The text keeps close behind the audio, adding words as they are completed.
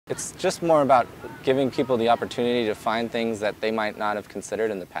It's just more about giving people the opportunity to find things that they might not have considered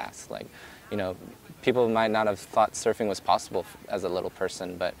in the past. Like, you know, people might not have thought surfing was possible as a little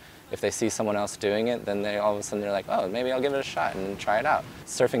person, but if they see someone else doing it, then they all of a sudden they're like, oh, maybe I'll give it a shot and try it out.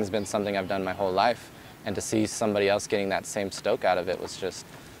 Surfing's been something I've done my whole life, and to see somebody else getting that same stoke out of it was just,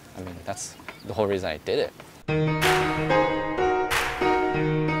 I mean, that's the whole reason I did it.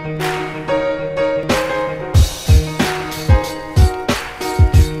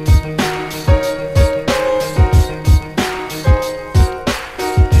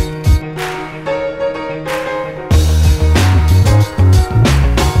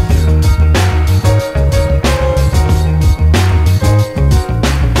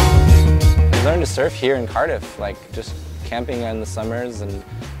 To surf here in Cardiff, like just camping in the summers and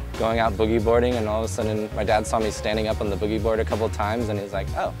going out boogie boarding, and all of a sudden my dad saw me standing up on the boogie board a couple of times and he's like,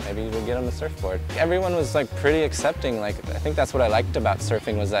 oh, maybe we'll get him a surfboard. Everyone was like pretty accepting. Like, I think that's what I liked about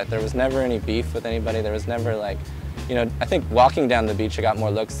surfing, was that there was never any beef with anybody. There was never like, you know, I think walking down the beach I got more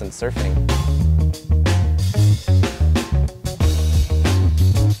looks than surfing.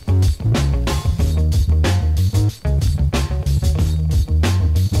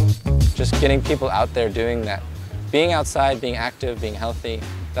 Just getting people out there doing that, being outside, being active, being healthy,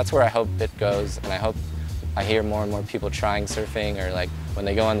 that's where I hope it goes. And I hope I hear more and more people trying surfing, or like when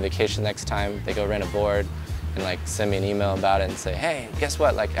they go on vacation next time, they go rent a board and like send me an email about it and say, hey, guess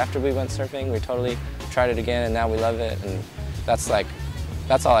what, like after we went surfing, we totally tried it again and now we love it. And that's like,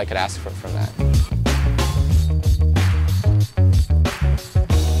 that's all I could ask for from that.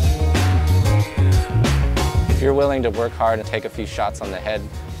 If you're willing to work hard and take a few shots on the head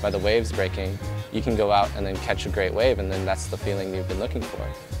by the waves breaking, you can go out and then catch a great wave, and then that's the feeling you've been looking for.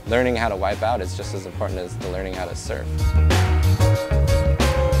 Learning how to wipe out is just as important as the learning how to surf.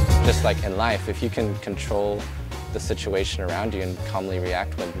 Just like in life, if you can control the situation around you and calmly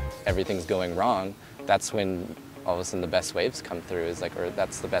react when everything's going wrong, that's when all of a sudden the best waves come through. Is like, or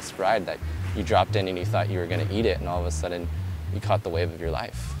that's the best ride, that you dropped in and you thought you were going to eat it, and all of a sudden you caught the wave of your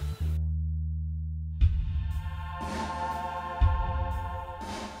life.